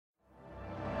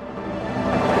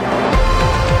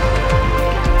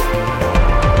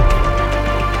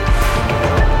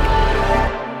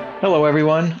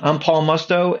everyone. I'm Paul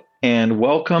Musto, and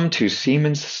welcome to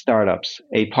Siemens Startups,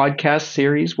 a podcast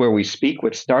series where we speak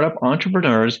with startup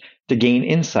entrepreneurs to gain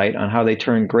insight on how they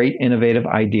turn great innovative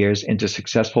ideas into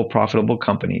successful, profitable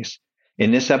companies.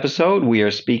 In this episode, we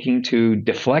are speaking to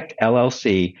Deflect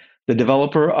LLC, the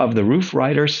developer of the Roof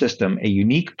Rider system, a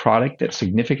unique product that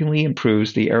significantly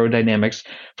improves the aerodynamics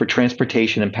for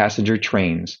transportation and passenger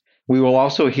trains. We will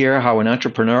also hear how an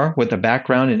entrepreneur with a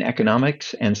background in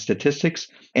economics and statistics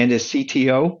and a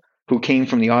CTO who came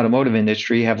from the automotive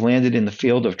industry have landed in the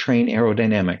field of train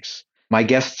aerodynamics. My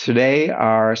guests today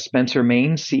are Spencer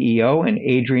Main, CEO, and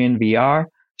Adrian Villar,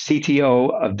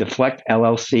 CTO of Deflect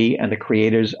LLC and the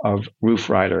creators of Roof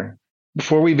Rider.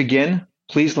 Before we begin,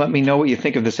 please let me know what you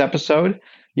think of this episode.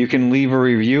 You can leave a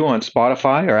review on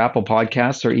Spotify or Apple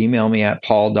Podcasts or email me at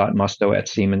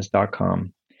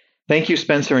paul.musto@siemens.com. Thank you,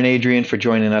 Spencer and Adrian, for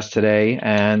joining us today.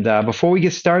 And before we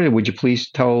get started, would you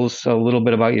please tell us a little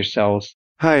bit about yourselves?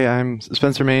 Hi, I'm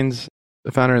Spencer Mains,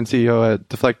 the founder and CEO at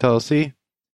Deflect LLC.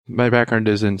 My background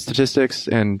is in statistics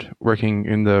and working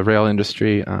in the rail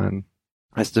industry on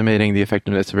estimating the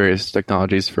effectiveness of various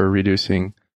technologies for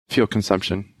reducing fuel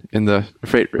consumption in the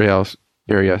freight rail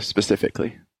area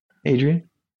specifically. Adrian?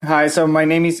 Hi, so my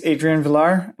name is Adrian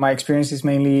Villar. My experience is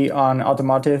mainly on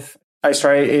automotive. I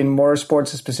started in motorsports,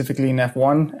 specifically in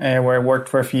F1, where I worked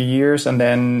for a few years, and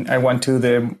then I went to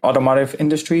the automotive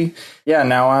industry. Yeah,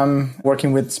 now I'm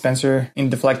working with Spencer in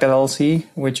Deflect LLC,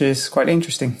 which is quite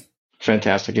interesting.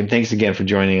 Fantastic. And thanks again for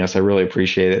joining us. I really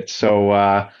appreciate it.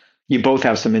 So you both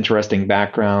have some interesting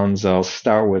backgrounds. I'll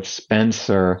start with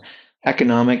Spencer.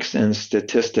 Economics and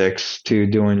statistics to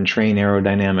doing train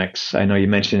aerodynamics. I know you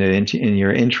mentioned it in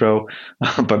your intro,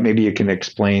 but maybe you can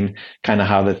explain kind of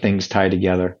how the things tie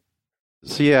together.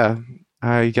 So yeah,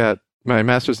 I got my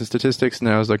master's in statistics and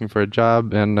I was looking for a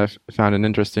job, and I found an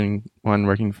interesting one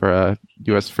working for a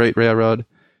U.S. freight railroad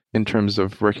in terms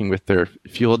of working with their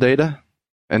fuel data.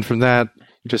 And from that,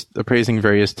 just appraising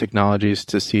various technologies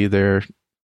to see their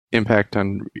impact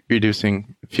on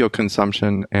reducing fuel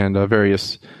consumption and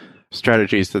various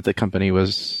strategies that the company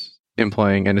was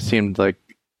employing. And it seemed like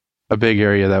a big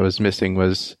area that was missing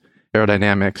was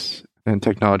aerodynamics and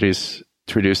technologies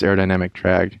to reduce aerodynamic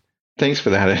drag. Thanks for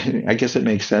that. I guess it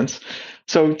makes sense.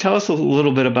 So tell us a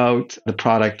little bit about the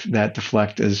product that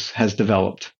Deflect has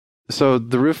developed. So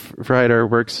the Roof Rider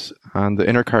works on the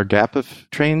inner car gap of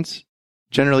trains.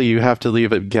 Generally, you have to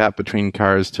leave a gap between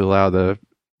cars to allow the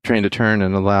train to turn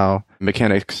and allow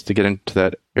mechanics to get into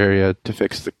that area to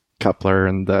fix the coupler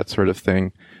and that sort of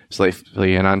thing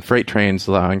safely. And on freight trains,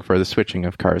 allowing for the switching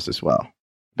of cars as well.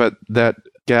 But that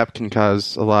gap can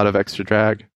cause a lot of extra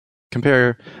drag.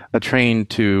 Compare a train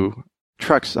to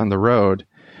trucks on the road.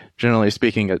 Generally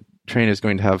speaking, a train is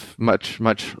going to have much,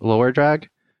 much lower drag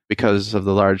because of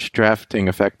the large drafting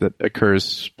effect that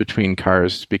occurs between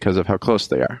cars because of how close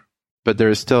they are. But there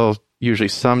is still usually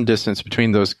some distance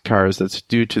between those cars that's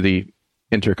due to the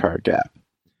intercar gap.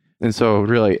 And so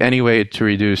really any way to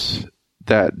reduce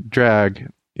that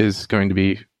drag is going to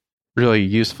be really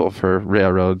useful for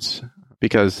railroads,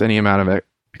 because any amount of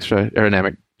extra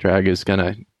aerodynamic drag is going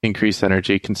to increase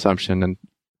energy consumption and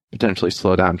potentially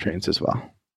slow down trains as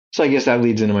well. So I guess that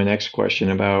leads into my next question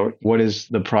about what is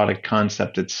the product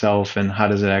concept itself and how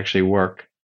does it actually work?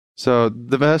 So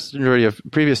the vast majority of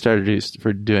previous strategies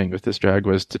for doing with this drag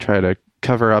was to try to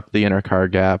cover up the inner car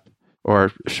gap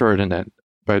or shorten it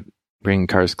by bringing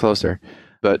cars closer.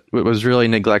 But what was really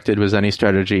neglected was any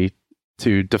strategy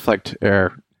to deflect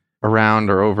air around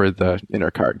or over the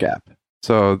inner car gap.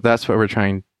 So that's what we're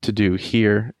trying to do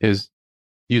here, is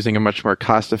using a much more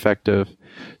cost-effective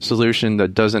solution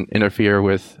that doesn't interfere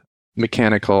with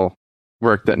mechanical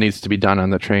work that needs to be done on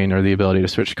the train or the ability to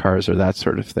switch cars or that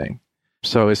sort of thing.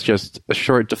 So it's just a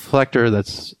short deflector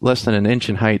that's less than an inch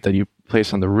in height that you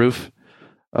place on the roof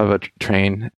of a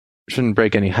train. Shouldn't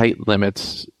break any height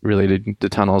limits related to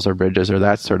tunnels or bridges or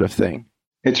that sort of thing.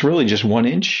 It's really just 1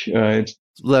 inch? It's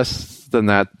less than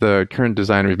that. The current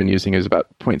design we've been using is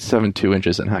about 0.72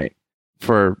 inches in height.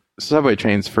 For subway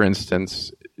trains, for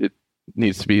instance, it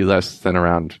needs to be less than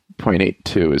around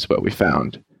 0.82 is what we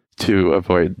found to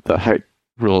avoid the height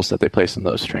rules that they place on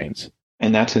those trains.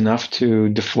 And that's enough to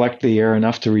deflect the air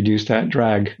enough to reduce that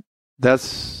drag?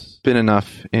 That's been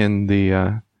enough in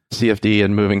the CFD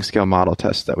and moving scale model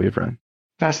tests that we've run.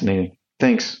 Fascinating.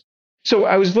 Thanks. So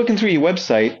I was looking through your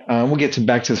website. We'll get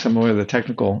back to some more of the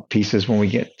technical pieces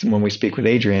when we speak with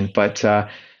Adrian. But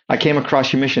I came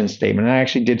across your mission statement, and I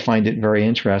actually did find it very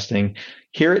interesting.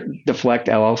 Here at Deflect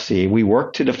LLC, we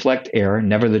work to deflect air,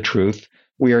 never the truth,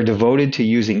 We are devoted to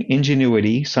using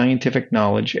ingenuity, scientific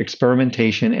knowledge,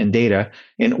 experimentation, and data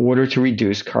in order to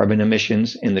reduce carbon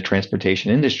emissions in the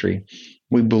transportation industry.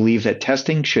 We believe that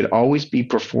testing should always be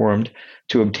performed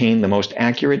to obtain the most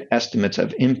accurate estimates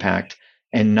of impact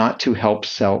and not to help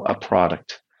sell a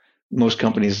product. Most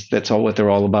companies, that's all what they're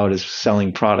all about, is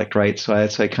selling product, right? So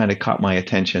that's why it kind of caught my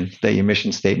attention that your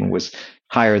mission statement was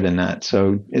higher than that.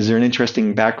 So is there an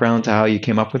interesting background to how you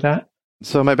came up with that?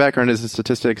 So my background is in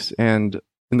statistics, and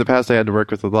in the past I had to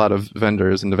work with a lot of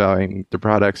vendors in evaluating the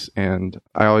products, and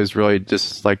I always really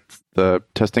disliked the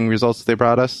testing results they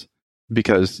brought us,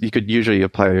 because you could usually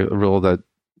apply a rule that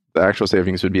the actual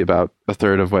savings would be about a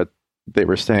third of what they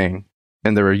were saying.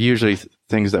 And there were usually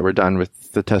things that were done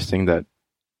with the testing that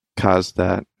caused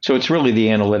that. So it's really the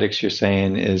analytics you're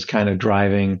saying is kind of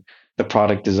driving the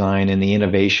product design and the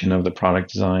innovation of the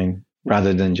product design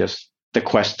rather than just the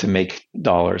quest to make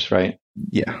dollars, right?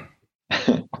 Yeah.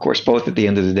 Of course, both at the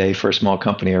end of the day for a small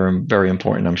company are very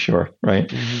important, I'm sure, right?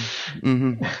 Mm-hmm.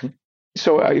 Mm-hmm.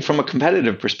 So from a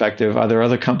competitive perspective, are there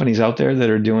other companies out there that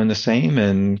are doing the same?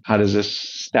 And how does this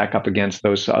stack up against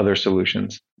those other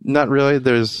solutions? Not really.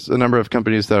 There's a number of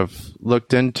companies that have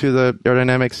looked into the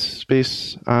aerodynamics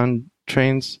space on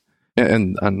trains,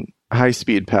 and on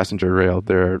high-speed passenger rail,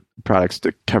 there are products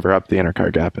to cover up the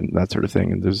intercar gap and that sort of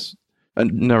thing. And there's a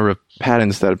number of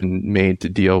patents that have been made to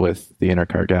deal with the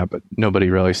intercar gap, but nobody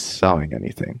really selling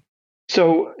anything.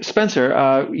 So Spencer,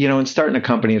 in starting a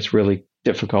company, it's really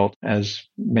difficult, as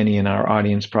many in our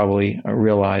audience probably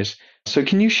realize. So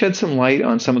can you shed some light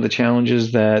on some of the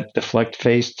challenges that Deflect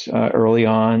faced early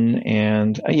on?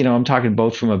 And, I'm talking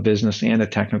both from a business and a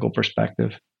technical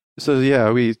perspective. So,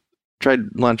 yeah, we tried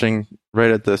launching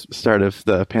right at the start of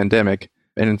the pandemic,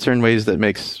 and in certain ways that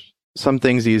makes some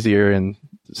things easier and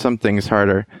some things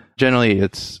harder. Generally,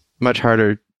 it's much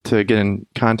harder to get in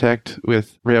contact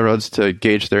with railroads to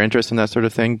gauge their interest in that sort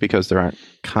of thing because there aren't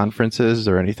conferences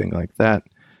or anything like that.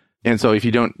 And so if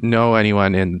you don't know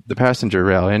anyone in the passenger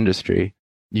rail industry,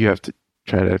 you have to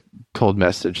try to cold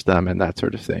message them and that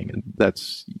sort of thing. And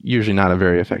that's usually not a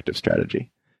very effective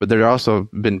strategy. But there have also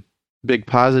been big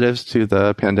positives to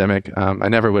the pandemic. I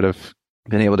never would have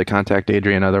been able to contact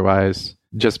Adrian otherwise,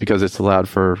 just because it's allowed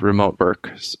for remote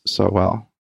work so well.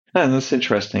 And that's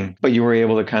interesting. But you were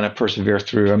able to kind of persevere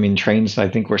through. I mean, trains, I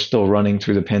think, were still running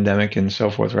through the pandemic and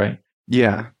so forth, right?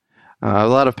 Yeah. A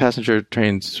lot of passenger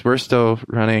trains were still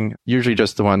running, usually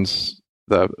just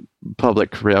the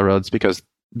public railroads, because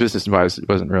business-wise it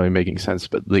wasn't really making sense,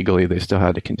 but legally they still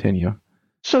had to continue.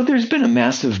 So there's been a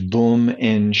massive boom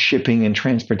in shipping and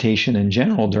transportation in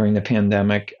general during the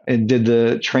pandemic. And did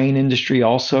the train industry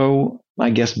also, I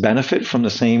guess, benefit from the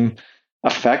same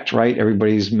effect, right?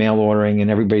 Everybody's mail ordering and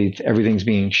everything's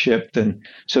being shipped. And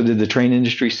so did the train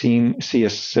industry see a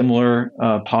similar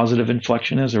positive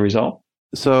inflection as a result?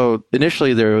 So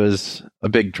initially there was a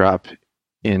big drop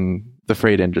in the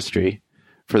freight industry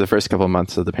for the first couple of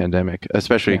months of the pandemic,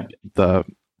 especially the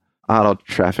auto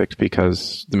traffic,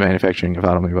 because the manufacturing of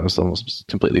automobiles almost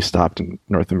completely stopped in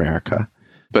North America.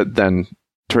 But then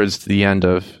towards the end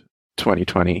of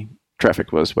 2020,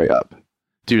 traffic was way up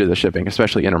due to the shipping,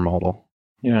 especially intermodal.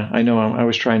 Yeah, I know. I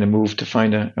was trying to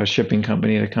find a shipping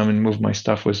company to come and move my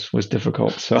stuff was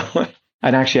difficult. So,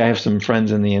 and actually I have some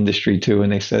friends in the industry too,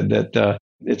 and they said that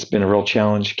it's been a real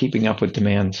challenge keeping up with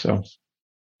demand. So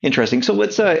interesting. So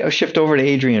let's shift over to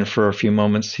Adrian for a few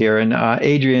moments here. And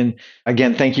Adrian,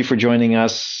 again, thank you for joining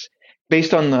us.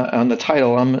 Based on the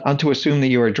title, I'm to assume that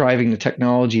you are driving the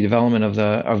technology development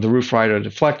of the Roof Rider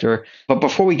Deflector. But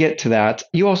before we get to that,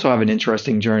 you also have an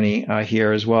interesting journey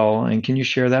here as well. And can you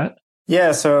share that?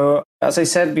 Yeah, so as I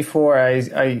said before,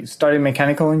 I started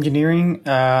mechanical engineering,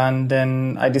 and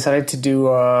then I decided to do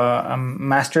a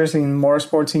master's in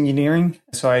motorsports engineering.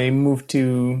 So I moved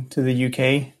to the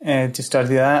UK to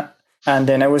study that. And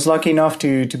then I was lucky enough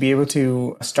to be able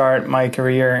to start my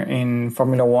career in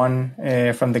Formula One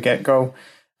from the get-go.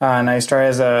 And I started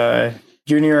as a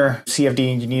junior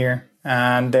CFD engineer.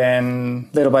 And then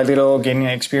little by little, gaining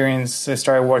experience, I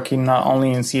started working not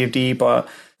only in CFD, but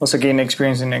also gained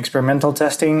experience in experimental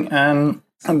testing, and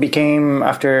became,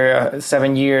 after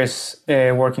 7 years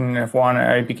working in F1,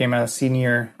 I became a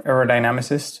senior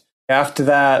aerodynamicist. After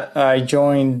that, I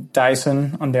joined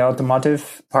Dyson on the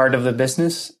automotive part of the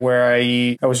business, where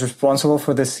I was responsible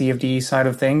for the CFD side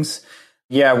of things.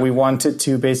 Yeah, we wanted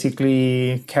to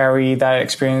basically carry that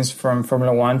experience from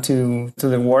Formula One to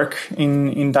the work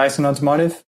in Dyson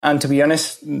Automotive. And to be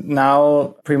honest,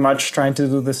 now pretty much trying to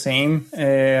do the same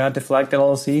at Deflect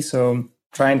LLC. So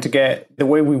trying to get the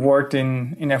way we worked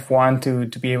in F1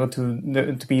 to be able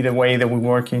to be the way that we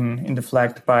work in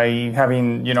Deflect by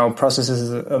having, processes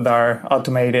that are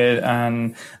automated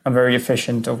and very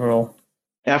efficient overall.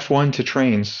 F1 to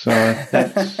trains. So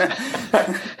that's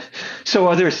so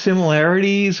are there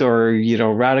similarities or,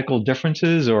 radical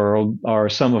differences or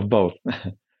some of both?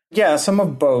 Yeah, some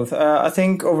of both. I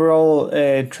think overall,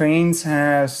 trains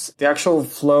has the actual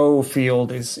flow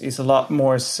field is a lot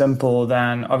more simple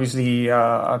than obviously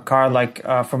a car like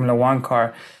a Formula One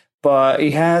car, but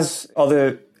it has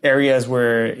other areas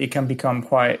where it can become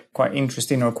quite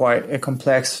interesting or quite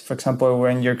complex. For example,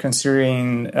 when you're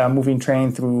considering a moving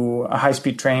train through a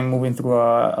high-speed train moving through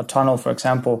a tunnel, for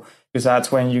example, because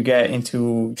that's when you get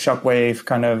into shockwave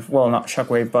kind of, well, not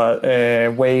shockwave, but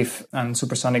wave and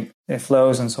supersonic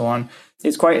flows and so on.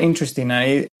 It's quite interesting.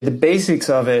 And the basics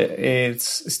of it,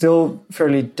 it's still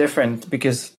fairly different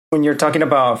because when you're talking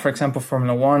about, for example,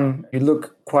 Formula One, you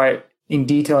look quite in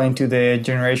detail into the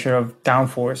generation of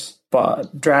downforce,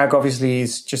 but drag obviously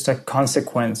is just a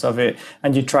consequence of it,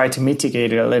 and you try to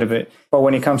mitigate it a little bit. But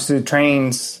when it comes to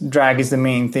trains, drag is the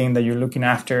main thing that you're looking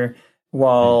after,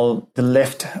 while the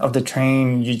lift of the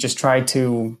train, you just try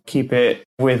to keep it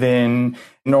within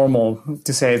normal,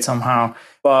 to say it somehow.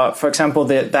 But for example,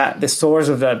 the source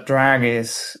of that drag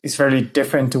is fairly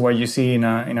different to what you see in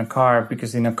a car,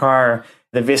 because in a car,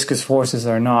 the viscous forces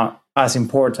are not as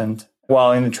important,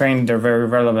 while in the train, they're very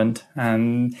relevant.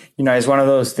 And, it's one of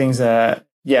those things that,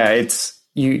 it's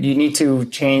you need to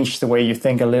change the way you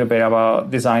think a little bit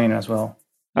about designing as well.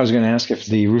 I was going to ask if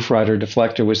the roof rider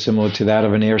deflector was similar to that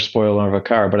of an air spoiler of a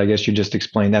car, but I guess you just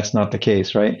explained that's not the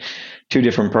case, right? Two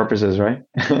different purposes, right?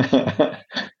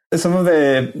 Some of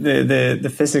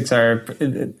the physics are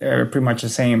pretty much the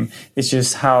same. It's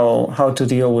just how to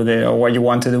deal with it or what you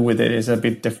want to do with it is a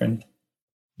bit different.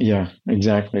 Yeah,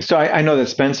 exactly. So I know that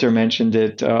Spencer mentioned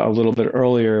it a little bit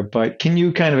earlier, but can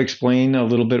you kind of explain a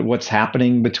little bit what's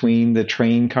happening between the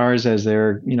train cars as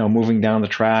they're, moving down the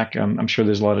track? I'm sure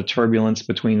there's a lot of turbulence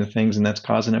between the things and that's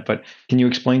causing it, but can you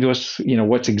explain to us,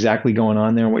 what's exactly going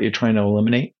on there and what you're trying to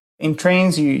eliminate? In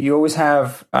trains, you always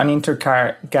have an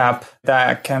intercar gap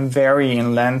that can vary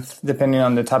in length depending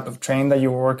on the type of train that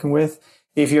you're working with.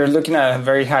 If you're looking at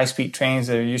very high-speed trains,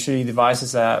 there are usually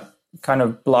devices that kind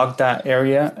of block that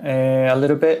area a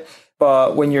little bit.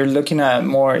 But when you're looking at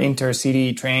more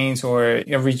intercity trains or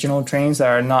regional trains that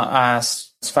are not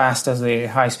as fast as the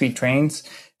high-speed trains,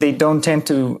 they don't tend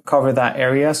to cover that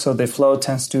area. So the flow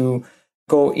tends to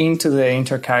go into the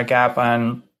intercar gap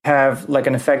and have like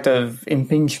an effect of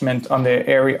impingement on the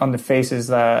area, on the faces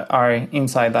that are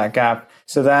inside that gap.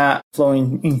 So that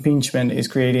flowing impingement is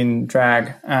creating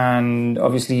drag and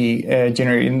obviously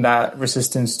generating that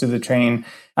resistance to the train.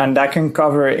 And that can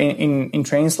cover in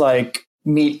trains like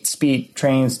mid-speed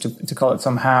trains, to call it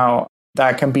somehow,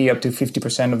 that can be up to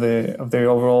 50% of the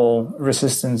overall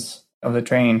resistance of the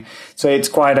train. So it's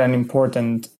quite an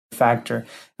important factor.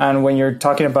 And when you're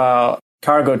talking about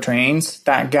cargo trains,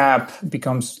 that gap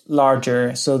becomes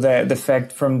larger. So the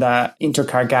effect from that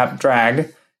intercar gap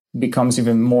drag becomes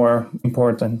even more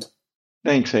important.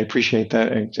 Thanks. I appreciate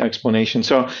that explanation.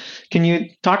 So can you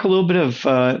talk a little bit of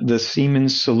the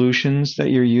Siemens solutions that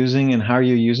you're using and how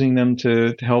you're using them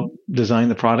to help design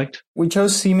the product? We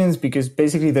chose Siemens because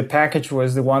basically the package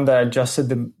was the one that adjusted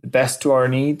the best to our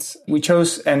needs. We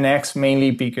chose NX mainly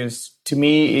because to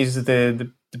me is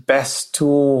the best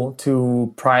tool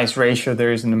to price ratio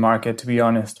there is in the market, to be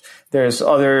honest. There's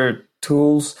other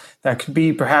tools that could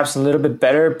be perhaps a little bit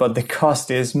better, but the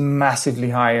cost is massively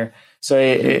higher. So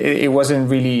it wasn't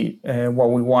really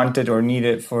what we wanted or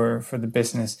needed for the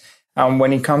business.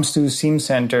 When it comes to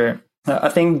SimCenter, I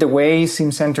think the way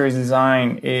SimCenter is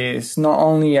designed is not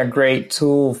only a great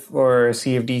tool for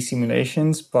CFD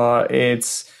simulations, but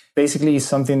it's basically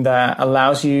something that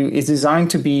allows you, it's designed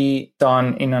to be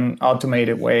done in an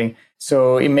automated way.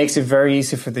 So it makes it very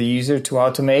easy for the user to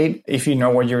automate if you know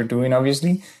what you're doing,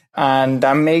 obviously. And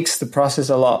that makes the process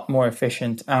a lot more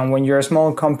efficient. And when you're a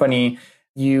small company,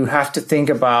 you have to think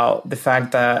about the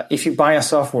fact that if you buy a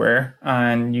software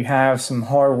and you have some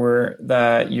hardware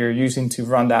that you're using to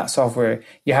run that software,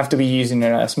 you have to be using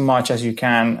it as much as you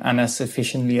can and as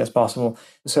efficiently as possible.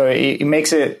 So it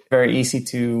makes it very easy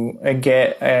to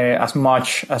get as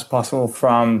much as possible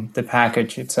from the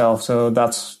package itself. So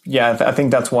I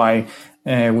think that's why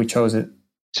we chose it.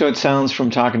 So it sounds from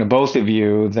talking to both of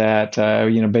you that,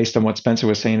 based on what Spencer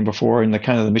was saying before and the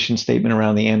kind of the mission statement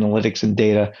around the analytics and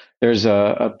data, there's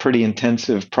a pretty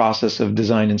intensive process of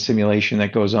design and simulation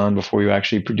that goes on before you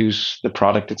actually produce the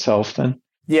product itself then?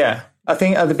 Yeah, I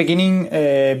think at the beginning,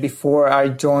 before I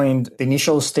joined, the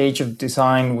initial stage of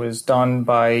design was done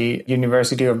by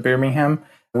University of Birmingham,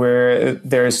 where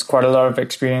there's quite a lot of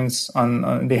experience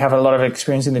they have a lot of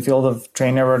experience in the field of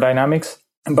train aerodynamics.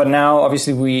 But now,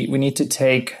 obviously, we need to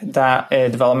take that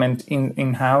development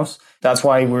in-house. That's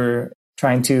why we're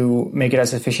trying to make it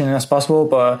as efficient as possible.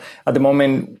 But at the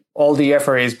moment, all the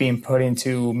effort is being put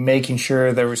into making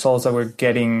sure the results that we're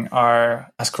getting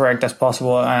are as correct as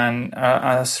possible and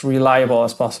as reliable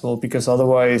as possible. Because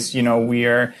otherwise,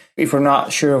 if we're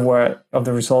not sure of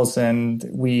the results, then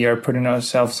we are putting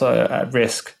ourselves at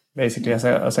risk, basically, as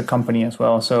a company as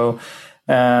well. So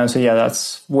yeah,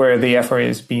 that's where the effort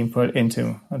is being put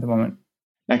into at the moment.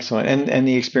 Excellent. And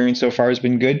the experience so far has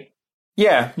been good?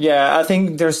 Yeah. I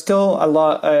think there's still a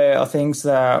lot of things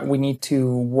that we need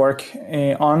to work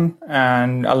on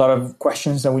and a lot of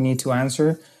questions that we need to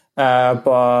answer.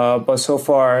 But so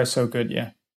far, so good,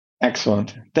 yeah.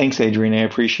 Excellent. Thanks, Adrian. I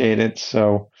appreciate it.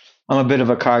 So I'm a bit of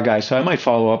a car guy, so I might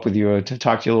follow up with you to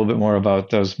talk to you a little bit more about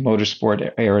those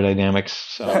motorsport aerodynamics.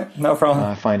 So, no problem.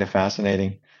 I find it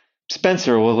fascinating.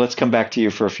 Spencer, well, let's come back to you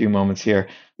for a few moments here.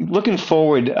 Looking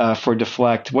forward for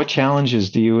Deflect, what challenges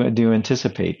do you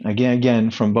anticipate? Again,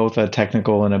 from both a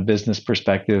technical and a business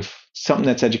perspective, something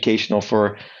that's educational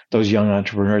for those young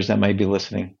entrepreneurs that might be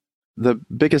listening. The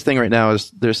biggest thing right now is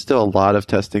there's still a lot of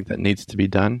testing that needs to be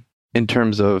done. In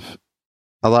terms of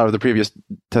a lot of the previous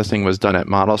testing was done at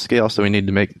model scale, so we need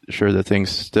to make sure that things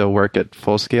still work at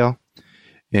full scale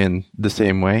in the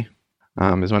same way.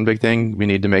 Is one big thing. We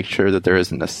need to make sure that there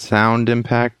isn't a sound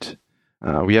impact.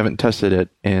 We haven't tested it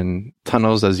in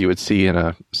tunnels as you would see in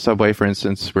a subway, for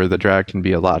instance, where the drag can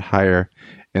be a lot higher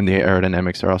and the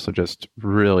aerodynamics are also just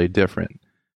really different.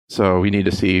 So we need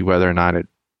to see whether or not it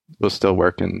will still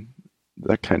work in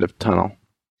that kind of tunnel.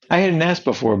 I hadn't asked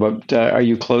before, but are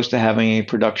you close to having a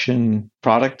production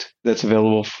product that's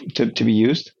available to be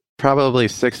used? Probably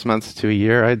 6 months to a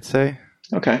year, I'd say.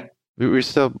 Okay. We're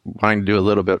still wanting to do a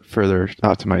little bit further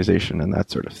optimization and that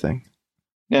sort of thing.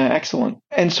 Yeah, excellent.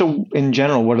 And so in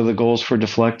general, what are the goals for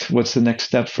Deflect? What's the next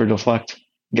step for Deflect?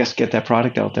 I guess get that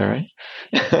product out there,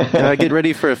 right? Get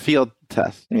ready for a field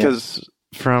test. Because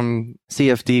from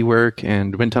CFD work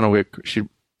and wind tunnel work, we should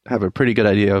have a pretty good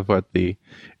idea of what the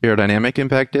aerodynamic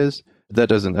impact is. That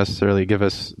doesn't necessarily give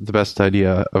us the best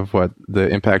idea of what the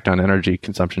impact on energy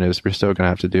consumption is. We're still going to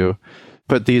have to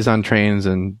put these on trains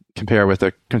and compare with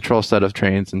a control set of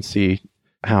trains and see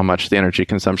how much the energy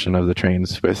consumption of the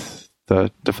trains with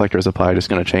the deflectors applied is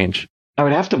going to change. I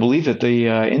would have to believe that the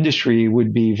industry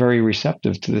would be very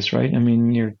receptive to this, right? I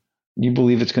mean, you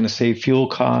believe it's going to save fuel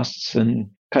costs and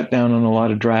cut down on a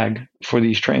lot of drag for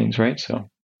these trains, right? So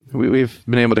we've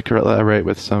been able to collaborate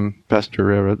with some passenger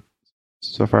railroads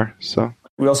so far. So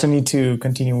we also need to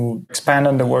continue expand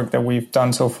on the work that we've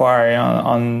done so far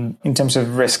in terms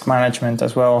of risk management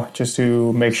as well, just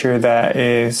to make sure that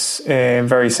is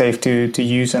very safe to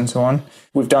use and so on.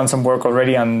 We've done some work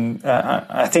already on.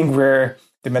 I think where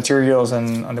the materials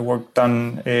and the work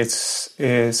done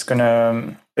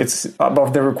it's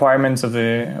above the requirements of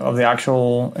the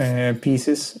actual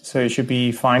pieces, so it should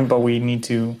be fine. But we need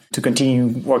to continue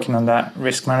working on that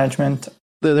risk management.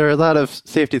 There are a lot of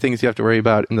safety things you have to worry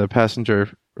about in the passenger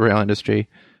rail industry.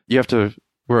 You have to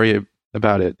worry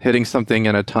about it hitting something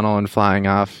in a tunnel and flying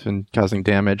off and causing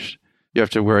damage. You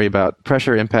have to worry about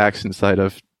pressure impacts inside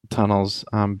of tunnels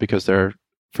because for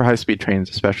high-speed trains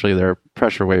especially, there are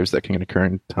pressure waves that can occur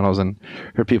in tunnels and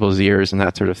hurt people's ears and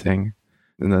that sort of thing.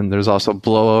 And then there's also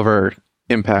blowover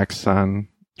impacts on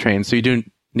trains. So you do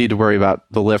need to worry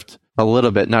about the lift a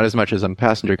little bit, not as much as on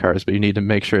passenger cars, but you need to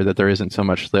make sure that there isn't so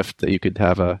much lift that you could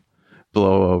have a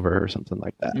blowover or something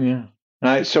like that.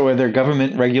 Yeah. So are there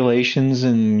government regulations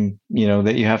and,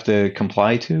 that you have to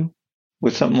comply to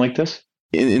with something like this?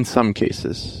 In some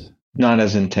cases. Not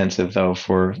as intensive, though,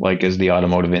 for as the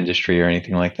automotive industry or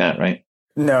anything like that, right?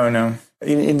 No.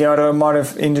 In the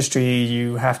automotive industry,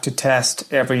 you have to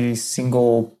test every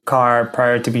single car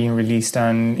prior to being released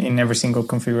and in every single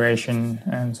configuration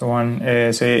and so on.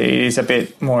 So it is a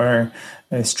bit more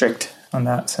strict on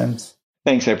that sense.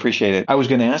 Thanks, I appreciate it. I was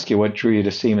going to ask you what drew you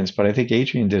to Siemens, but I think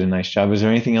Adrian did a nice job. Is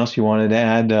there anything else you wanted to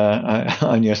add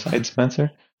on your side,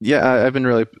 Spencer? Yeah, I've been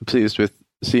really pleased with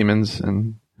Siemens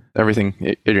and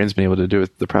everything Adrian's been able to do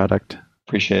with the product.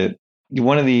 Appreciate it.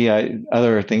 One of the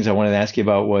other things I wanted to ask you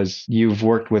about was you've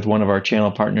worked with one of our channel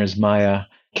partners, Maya.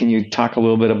 Can you talk a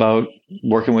little bit about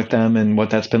working with them and what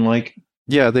that's been like?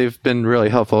 Yeah, they've been really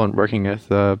helpful in working with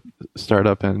the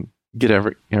startup and get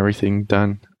everything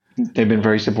done. They've been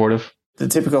very supportive? The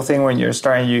typical thing when you're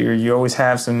starting, you always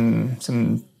have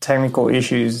some technical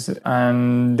issues,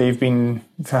 and they've been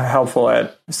helpful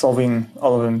at solving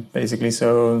all of them, basically.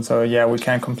 So yeah, we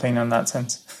can't complain on that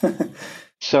sense.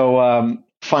 So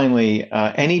finally,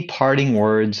 any parting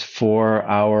words for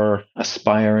our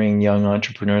aspiring young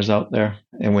entrepreneurs out there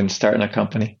and when starting a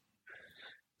company?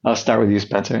 I'll start with you,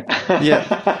 Spencer.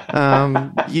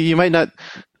 You might not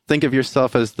think of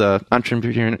yourself as the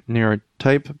entrepreneur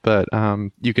type, but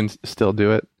you can still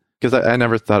do it. Because I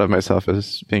never thought of myself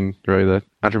as being really the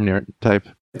entrepreneur type.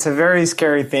 It's a very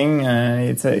scary thing.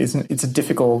 It's a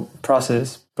difficult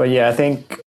process. But yeah, I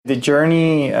think the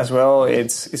journey as well,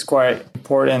 it's quite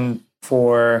important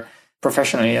for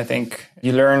professionally. I think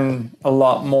you learn a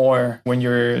lot more when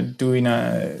you're doing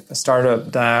a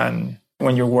startup than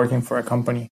when you're working for a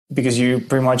company, because you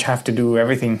pretty much have to do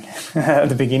everything at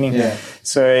the beginning. Yeah.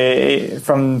 So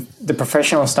from the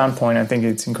professional standpoint, I think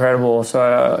it's incredible.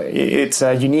 So it's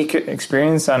a unique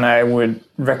experience, and I would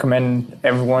recommend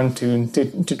everyone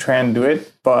to try and do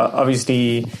it. But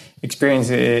obviously,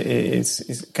 experience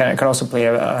can also play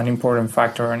an important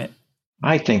factor in it.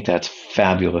 I think that's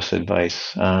fabulous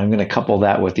advice. I'm going to couple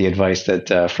that with the advice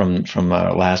that from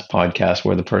our last podcast,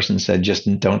 where the person said, just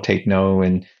don't take no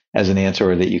and as an answer,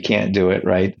 or that you can't do it,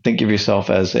 right? Think of yourself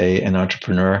as an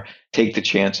entrepreneur, take the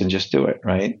chance and just do it,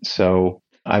 right? So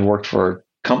I've worked for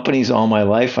companies all my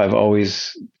life. I've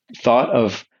always thought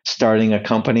of starting a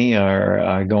company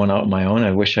or going out on my own.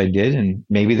 I wish I did, and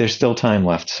maybe there's still time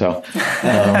left. So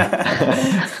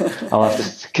I'll have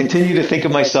to continue to think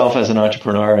of myself as an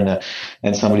entrepreneur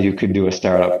and somebody who could do a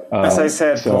startup. As I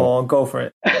said, Paul, go for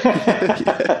it.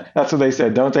 That's what they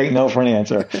said. Don't take no for an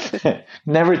answer.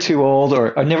 Never too old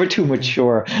or never too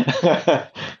mature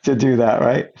to do that,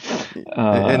 right?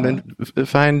 And then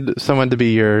find someone to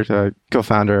be your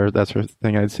co-founder, that sort of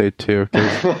thing, I'd say too.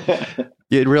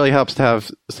 It really helps to have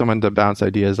someone to bounce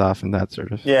ideas off and that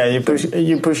sort of. Yeah, you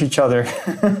push each other.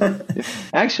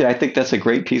 Actually, I think that's a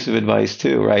great piece of advice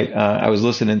too, right? I was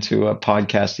listening to a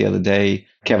podcast the other day,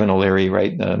 Kevin O'Leary,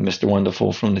 right, Mr.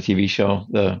 Wonderful from the TV show.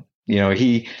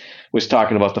 He was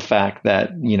talking about the fact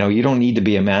that, you don't need to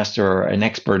be a master or an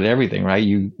expert at everything, right?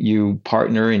 You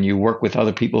partner and you work with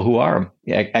other people who are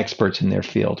experts in their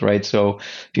field, right? So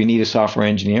if you need a software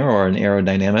engineer or an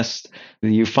aerodynamist,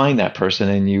 you find that person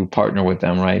and you partner with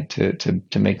them, right, to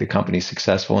make the company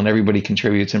successful. And everybody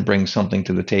contributes and brings something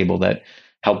to the table that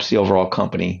helps the overall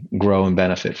company grow and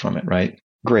benefit from it, right?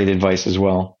 Great advice as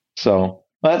well. So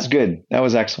that's good. That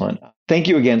was excellent. Thank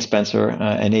you again, Spencer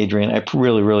and Adrian. I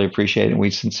really, really appreciate it. And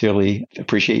we sincerely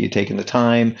appreciate you taking the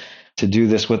time to do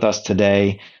this with us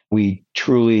today. We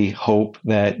truly hope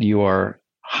that you are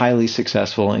highly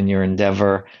successful in your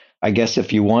endeavor. I guess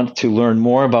if you want to learn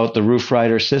more about the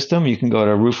RoofRider system, you can go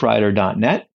to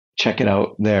roofrider.net. Check it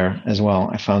out there as well.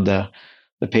 I found the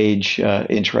page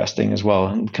interesting as well,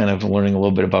 and kind of learning a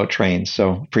little bit about trains.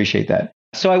 So appreciate that.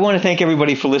 So I want to thank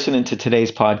everybody for listening to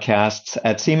today's podcasts.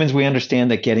 At Siemens, we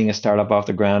understand that getting a startup off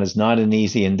the ground is not an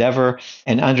easy endeavor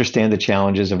and understand the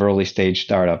challenges of early stage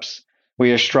startups.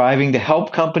 We are striving to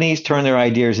help companies turn their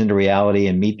ideas into reality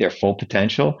and meet their full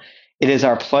potential. It is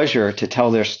our pleasure to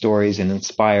tell their stories and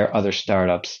inspire other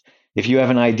startups. If you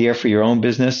have an idea for your own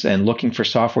business and looking for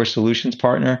software solutions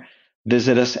partner,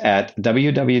 visit us at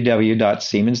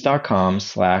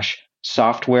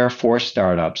www.siemens.com/software for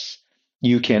startups.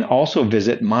 You can also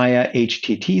visit Maya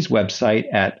HTT's website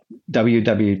at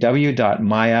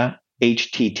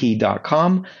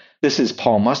www.mayahtt.com. This is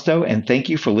Paul Musto, and thank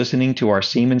you for listening to our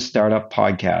Siemens Startup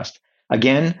Podcast.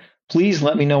 Again, please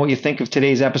let me know what you think of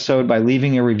today's episode by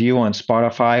leaving a review on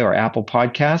Spotify or Apple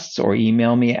Podcasts, or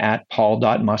email me at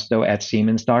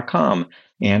paul.musto@siemens.com.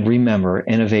 And remember,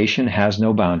 innovation has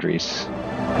no boundaries.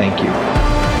 Thank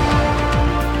you.